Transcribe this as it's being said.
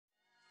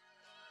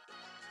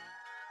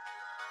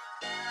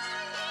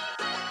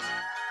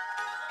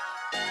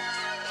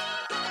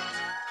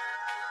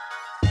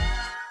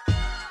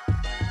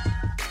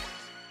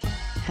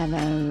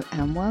Hello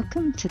and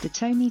welcome to the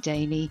Tony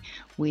Daily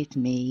with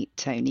me,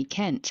 Tony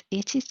Kent.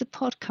 It is the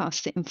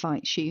podcast that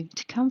invites you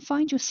to come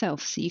find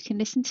yourself so you can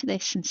listen to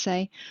this and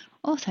say,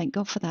 oh, thank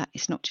God for that,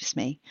 it's not just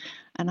me.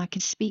 And I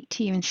can speak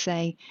to you and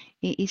say,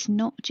 it is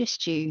not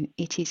just you,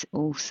 it is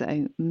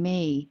also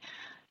me.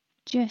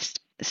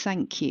 Just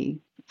thank you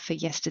for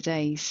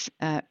yesterday's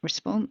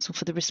response, or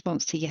for the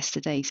response to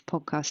yesterday's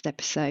podcast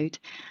episode.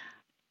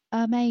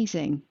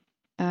 Amazing.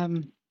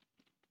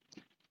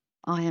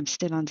 I am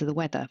still under the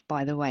weather,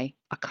 by the way.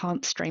 I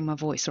can't strain my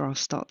voice or I'll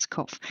start to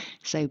cough.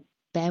 So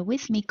bear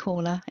with me,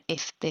 caller,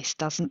 if this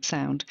doesn't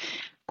sound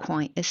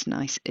quite as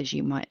nice as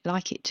you might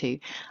like it to.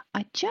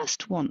 I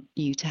just want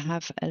you to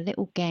have a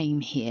little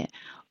game here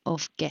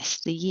of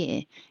Guess the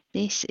Year.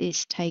 This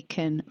is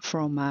taken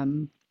from a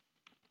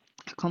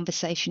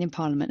conversation in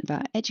Parliament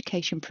about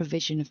Education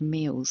Provision of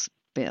Meals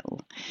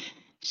Bill.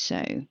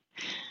 So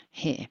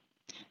here,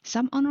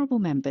 some honourable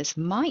members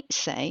might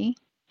say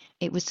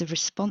it was the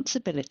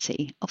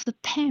responsibility of the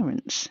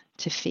parents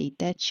to feed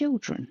their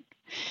children.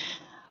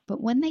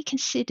 But when they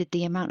considered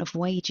the amount of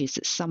wages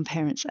that some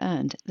parents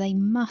earned, they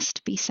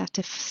must be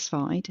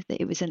satisfied that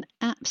it was an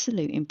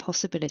absolute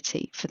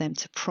impossibility for them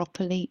to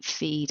properly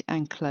feed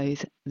and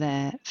clothe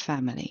their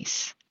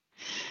families.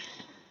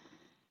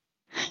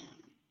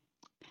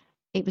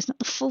 It was not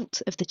the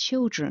fault of the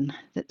children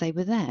that they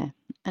were there,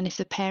 and if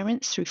the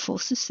parents, through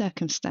force of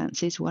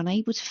circumstances, were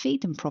unable to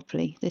feed them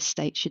properly, the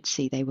state should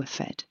see they were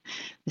fed.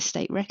 The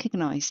state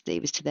recognised that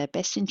it was to their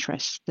best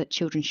interests that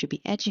children should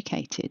be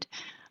educated,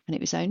 and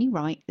it was only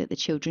right that the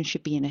children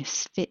should be in a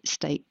fit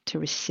state to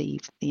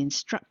receive the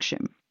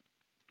instruction.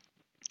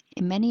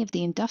 In many of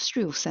the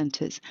industrial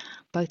centres,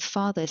 both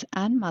fathers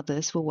and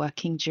mothers were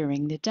working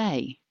during the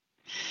day.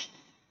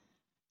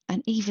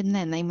 And even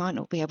then, they might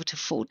not be able to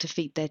afford to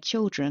feed their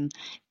children.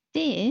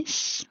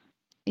 This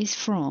is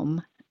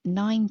from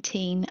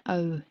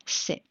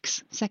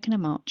 1906, 2nd of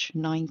March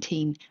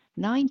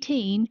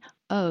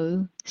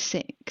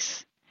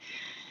 1906,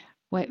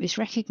 where it was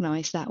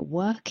recognised that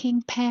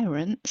working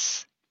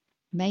parents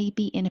may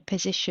be in a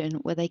position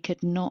where they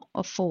could not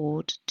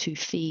afford to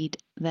feed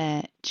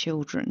their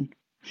children.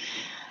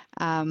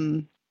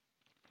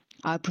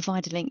 I'll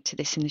provide a link to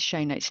this in the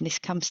show notes, and this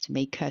comes to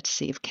me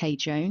courtesy of Kay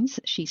Jones.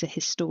 She's a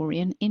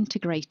historian,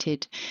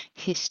 integrated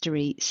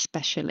history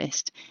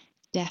specialist.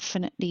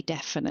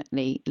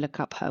 Definitely look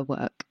up her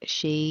work.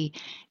 She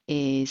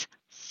is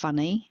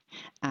funny,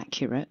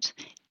 accurate,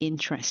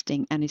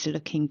 interesting, and is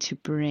looking to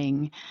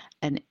bring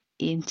an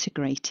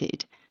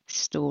integrated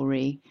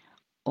story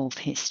of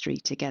history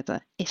together,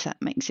 if that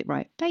makes it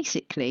right.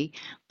 Basically,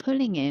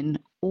 pulling in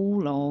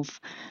all of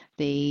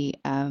the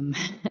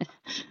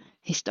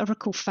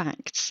historical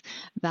facts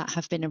that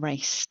have been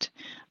erased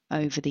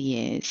over the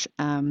years,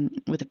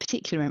 with a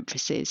particular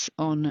emphasis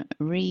on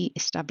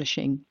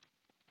re-establishing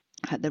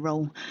the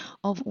role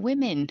of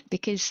women,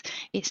 because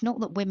it's not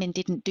that women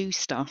didn't do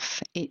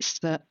stuff, it's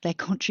that their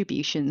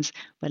contributions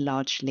were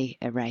largely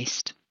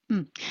erased.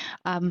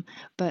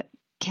 But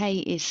Kay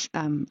is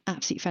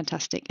absolutely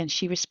fantastic, and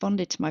she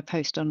responded to my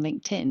post on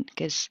LinkedIn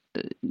because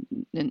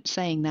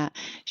saying that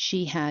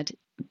she had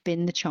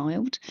been the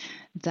child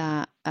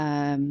that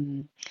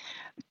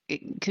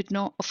could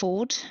not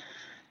afford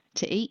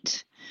to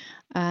eat,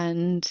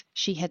 and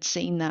she had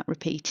seen that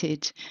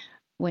repeated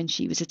when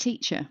she was a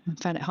teacher and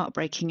found it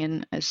heartbreaking.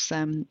 And as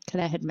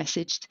Claire had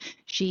messaged,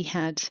 she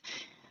had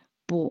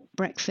bought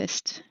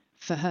breakfast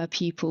for her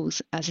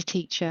pupils as a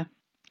teacher.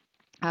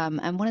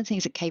 And one of the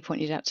things that Kay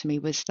pointed out to me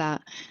was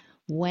that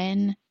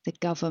when the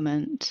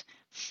government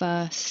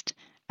first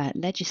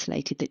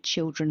legislated that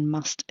children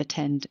must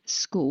attend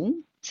school,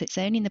 so it's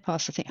only in the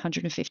past, I think,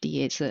 150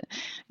 years that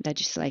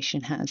legislation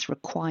has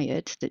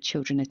required that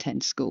children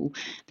attend school,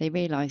 they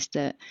realised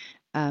that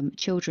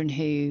children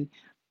who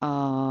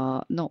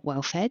are not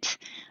well fed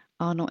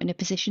are not in a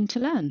position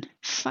to learn.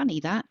 Funny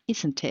that,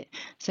 isn't it?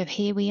 So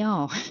here we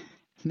are,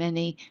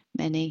 many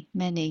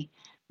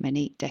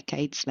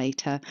decades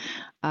later,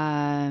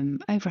 over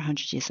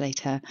 100 years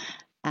later,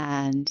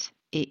 and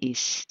it is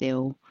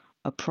still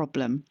a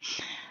problem.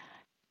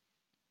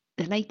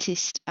 The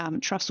latest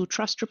Trussell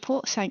Trust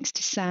report, thanks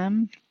to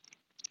Sam,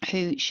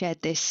 who shared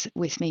this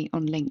with me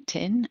on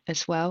LinkedIn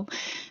as well.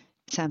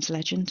 Sam's a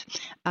legend.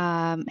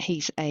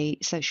 He's a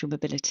social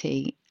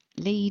mobility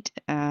lead,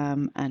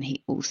 and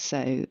he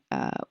also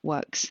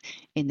works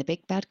in the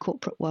big bad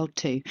corporate world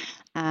too.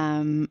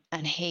 And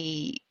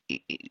he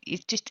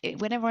it's just,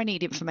 whenever I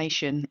need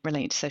information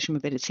relating to social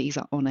mobility, he's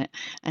on it.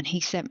 And he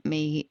sent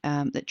me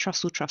the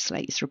Trussell Trust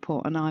latest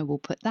report, and I will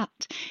put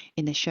that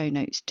in the show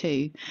notes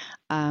too.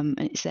 And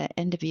it's their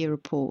end of year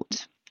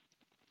report,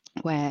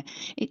 where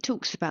it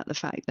talks about the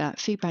fact that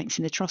food banks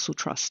in the Trussell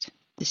Trust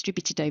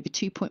distributed over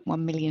 2.1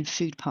 million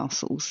food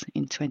parcels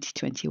in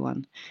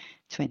 2021-22.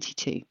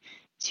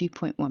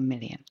 2.1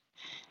 million.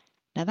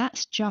 Now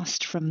that's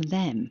just from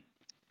them.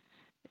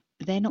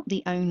 They're not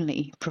the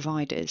only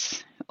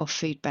providers of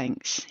food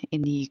banks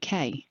in the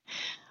UK.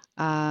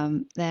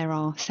 There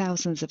are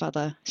thousands of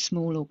other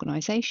small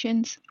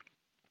organisations,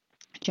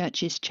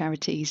 churches,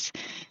 charities,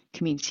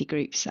 community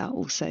groups are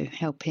also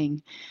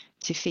helping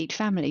to feed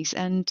families.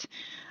 And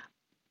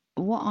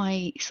what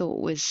I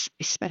thought was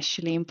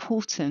especially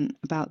important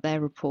about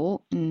their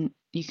report, and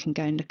you can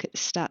go and look at the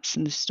stats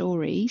and the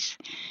stories,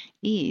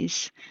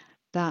 is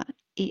that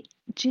it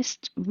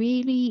just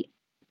really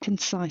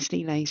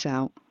concisely lays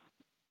out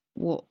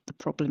what the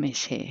problem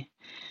is here.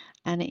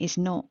 And it is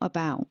not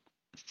about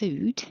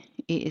food,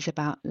 it is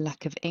about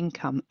lack of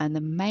income. And the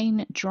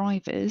main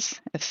drivers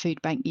of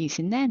food bank use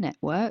in their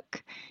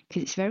network,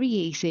 because it's very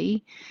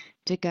easy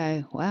to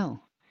go,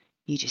 well,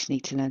 you just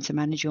need to learn to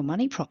manage your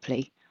money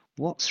properly.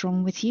 What's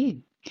wrong with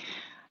you?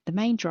 The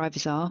main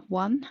drivers are: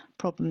 1,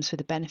 problems with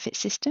the benefit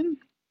system,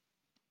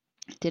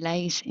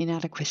 delays,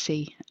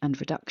 inadequacy and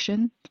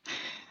reduction.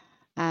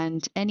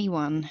 And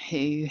anyone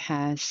who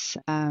has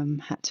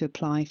had to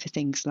apply for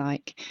things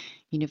like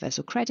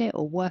universal credit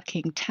or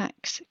working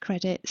tax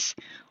credits,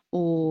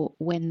 or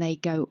when they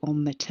go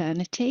on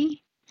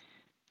maternity,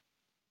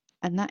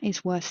 and that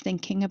is worth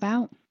thinking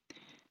about.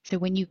 So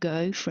when you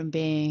go from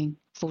being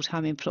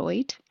full-time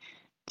employed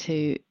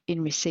to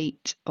in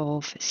receipt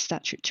of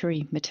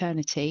statutory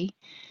maternity,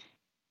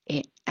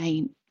 it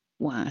ain't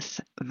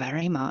worth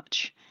very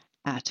much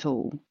at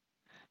all.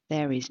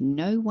 There is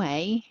no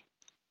way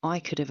I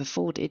could have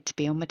afforded to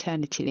be on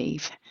maternity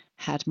leave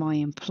had my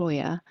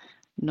employer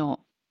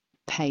not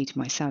paid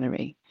my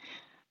salary.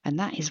 And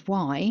that is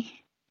why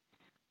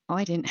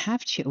I didn't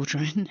have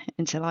children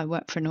until I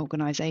worked for an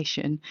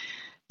organisation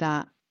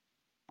that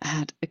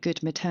had a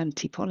good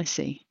maternity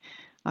policy.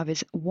 I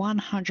was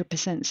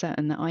 100%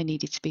 certain that I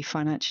needed to be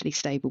financially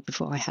stable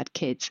before I had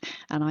kids.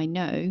 And I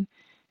know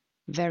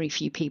very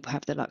few people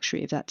have the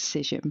luxury of that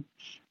decision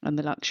and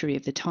the luxury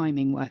of the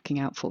timing working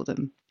out for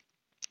them.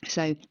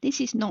 So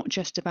this is not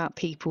just about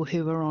people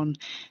who are on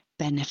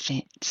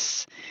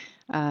benefits,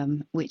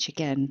 which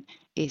again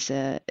is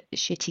a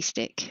shitty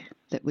stick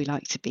that we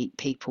like to beat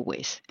people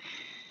with.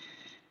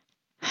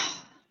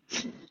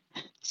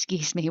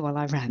 Excuse me while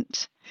I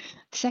rant.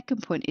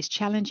 Second point is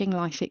challenging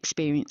life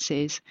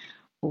experiences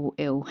or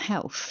ill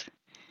health.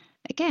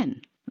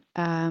 Again,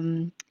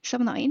 someone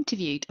that I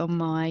interviewed on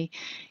my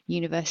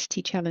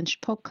University Challenge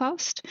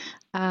podcast,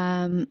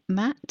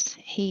 Matt,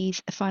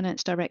 he's a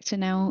finance director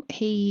now.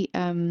 He,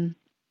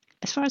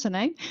 as far as I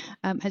know,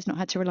 has not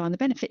had to rely on the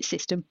benefit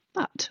system.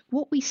 But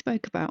what we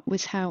spoke about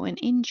was how an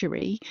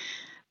injury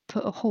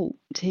put a halt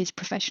to his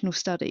professional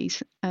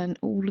studies and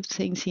all of the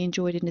things he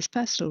enjoyed in his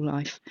personal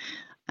life.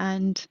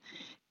 And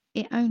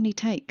it only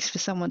takes for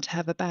someone to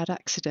have a bad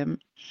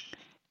accident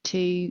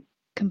to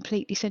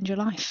completely send your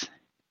life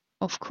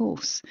off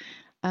course.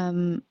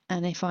 And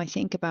if I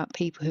think about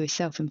people who are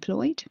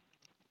self-employed,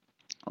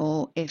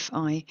 or if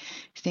I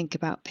think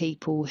about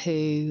people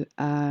who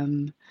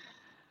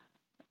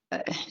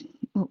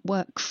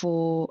work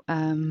for,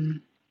 I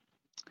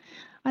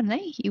don't know,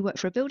 you work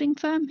for a building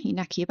firm, you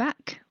knack your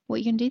back, what are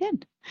you going to do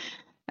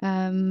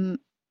then?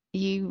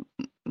 You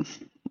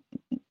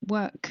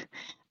work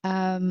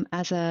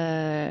as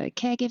a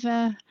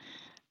caregiver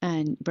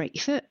and break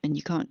your foot and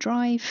you can't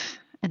drive,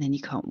 and then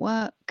you can't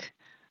work,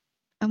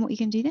 and what are you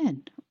going to do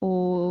then?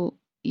 Or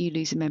you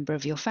lose a member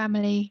of your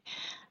family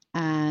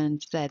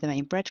and they're the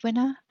main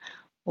breadwinner,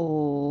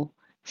 or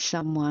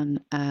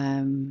someone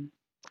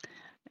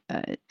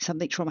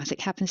something traumatic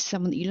happens to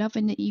someone that you love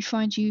and that you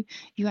find you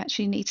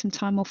actually need some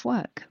time off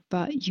work,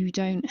 but you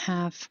don't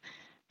have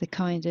the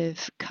kind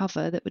of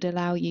cover that would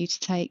allow you to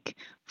take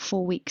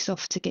 4 weeks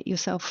off to get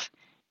yourself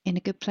in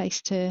a good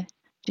place to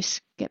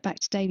just get back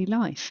to daily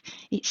life.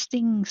 It's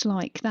things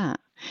like that.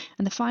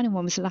 And the final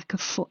one was a lack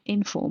of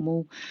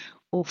informal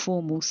or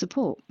formal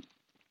support.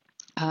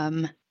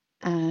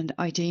 And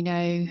I do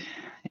know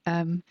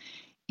it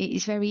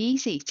is very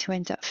easy to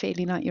end up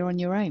feeling like you're on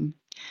your own.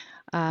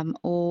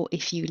 Or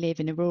if you live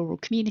in a rural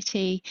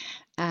community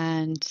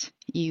and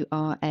you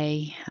are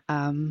a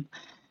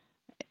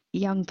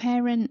young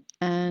parent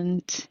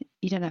and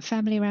you don't have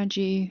family around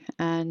you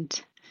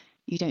and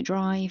you don't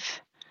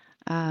drive,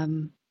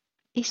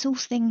 it's all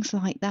things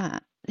like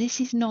that.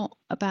 This is not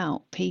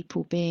about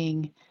people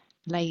being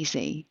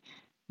lazy.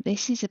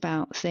 This is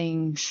about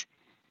things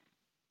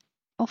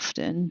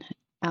often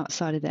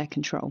outside of their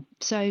control.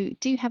 So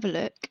do have a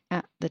look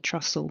at the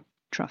Trussell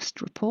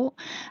Trust report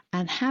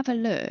and have a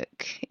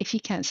look, if you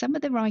can, some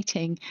of the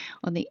writing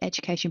on the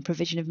Education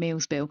Provision of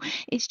Meals Bill.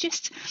 It's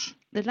just,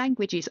 the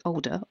language is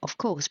older, of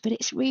course, but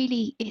it's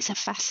a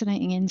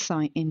fascinating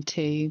insight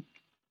into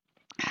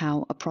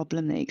how a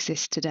problem that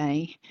exists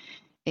today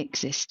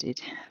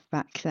existed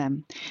back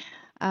then.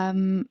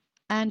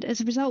 And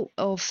as a result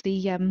of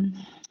the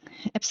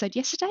episode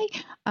yesterday,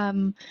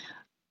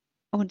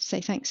 I want to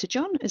say thanks to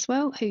John as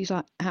well, who's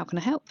like, how can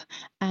I help?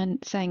 And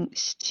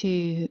thanks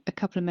to a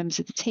couple of members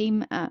of the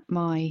team at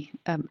my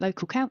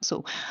local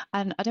council.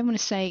 And I don't want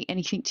to say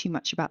anything too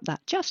much about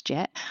that just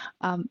yet,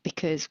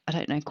 because I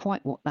don't know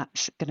quite what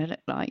that's going to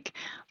look like.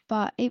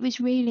 But it was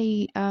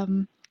really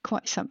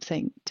quite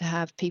something to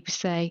have people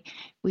say,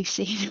 we've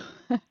seen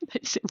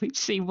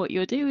what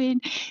you're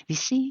doing, we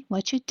see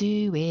what you're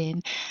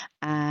doing,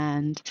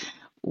 and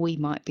we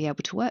might be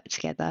able to work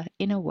together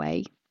in a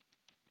way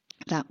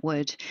that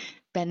would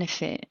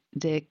benefit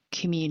the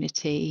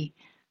community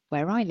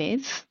where I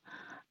live,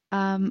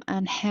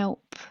 and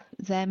help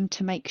them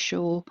to make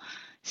sure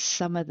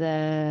some of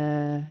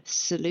the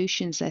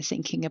solutions they're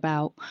thinking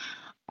about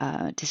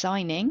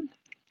designing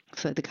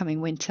for the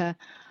coming winter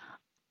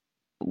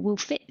will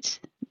fit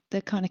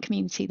the kind of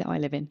community that I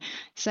live in.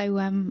 So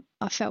I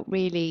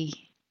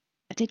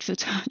did feel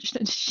touched.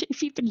 And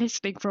if you've been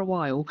listening for a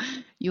while,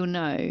 you'll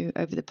know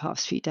over the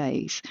past few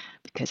days,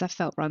 because I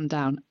felt run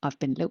down, I've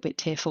been a little bit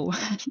tearful.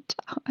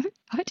 And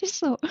I just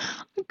thought,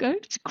 I'm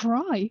going to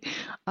cry.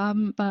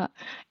 But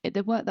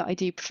the work that I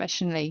do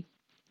professionally,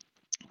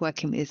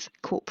 working with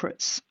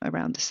corporates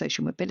around the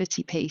social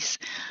mobility piece,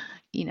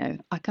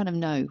 I kind of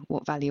know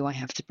what value I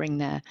have to bring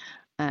there,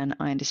 and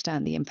I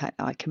understand the impact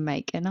that I can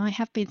make. And I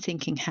have been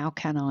thinking, how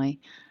can I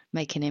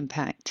make an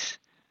impact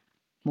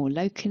more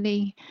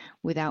locally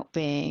without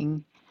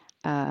being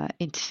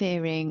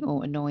interfering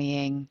or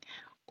annoying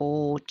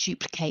or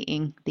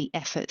duplicating the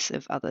efforts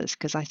of others?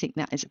 Because I think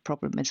that is a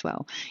problem as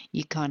well.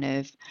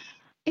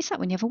 It's like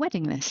when you have a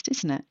wedding list,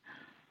 isn't it?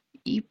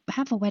 You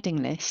have a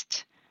wedding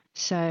list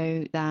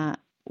so that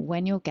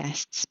when your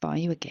guests buy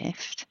you a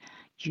gift,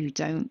 you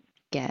don't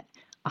get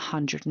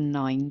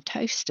 109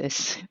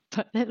 toasters,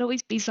 but there'll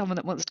always be someone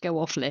that wants to go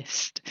off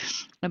list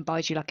and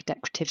buys you like a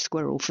decorative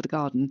squirrel for the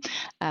garden.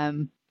 I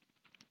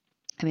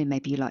mean,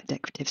 maybe you like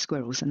decorative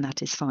squirrels, and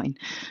that is fine.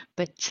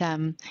 But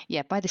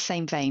yeah, by the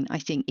same vein, I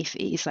think if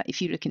it is like,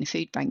 if you look in a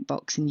food bank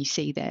box and you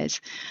see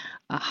there's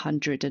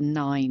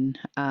 109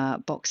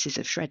 boxes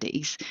of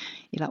shreddies,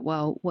 you're like,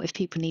 well, what if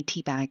people need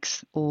tea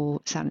bags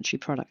or sanitary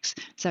products?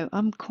 So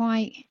I'm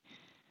quite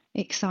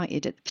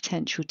excited at the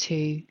potential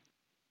to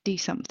do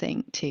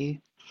something to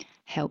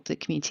help the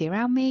community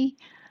around me.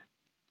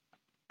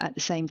 At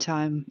the same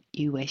time,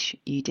 you wish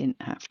you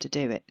didn't have to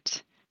do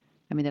it.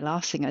 I mean, the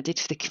last thing I did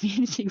for the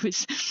community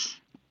was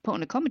put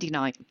on a comedy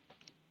night.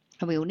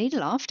 And we all need a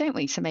laugh, don't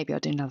we? So maybe I'll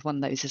do another one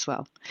of those as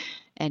well.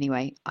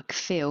 Anyway, I can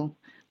feel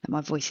that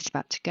my voice is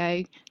about to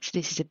go. So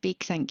this is a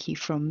big thank you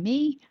from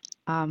me.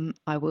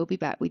 I will be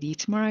back with you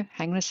tomorrow.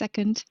 Hang on a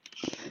second.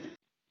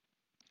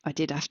 I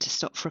did have to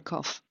stop for a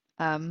cough.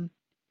 I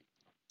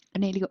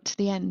nearly got to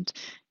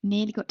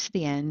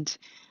the end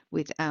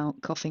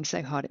without coughing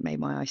so hard it made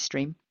my eyes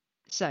stream.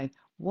 So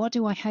what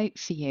do I hope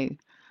for you?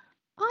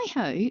 I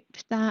hope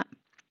that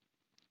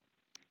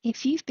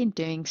if you've been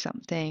doing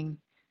something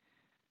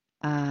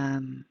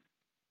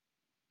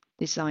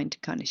designed to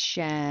kind of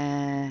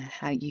share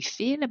how you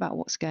feel about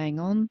what's going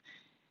on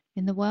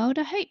in the world,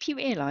 I hope you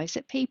realise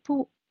that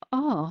people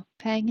are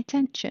paying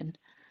attention.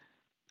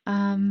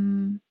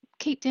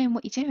 Keep doing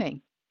what you're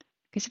doing,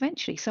 because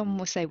eventually someone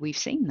will say, we've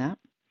seen that,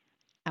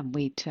 and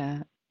we'd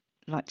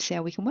like to see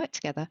how we can work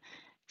together.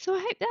 So I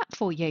hope that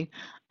for you.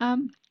 I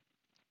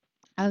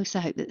also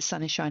hope that the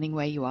sun is shining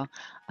where you are.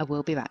 I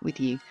will be back with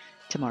you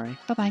tomorrow.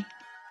 Bye bye.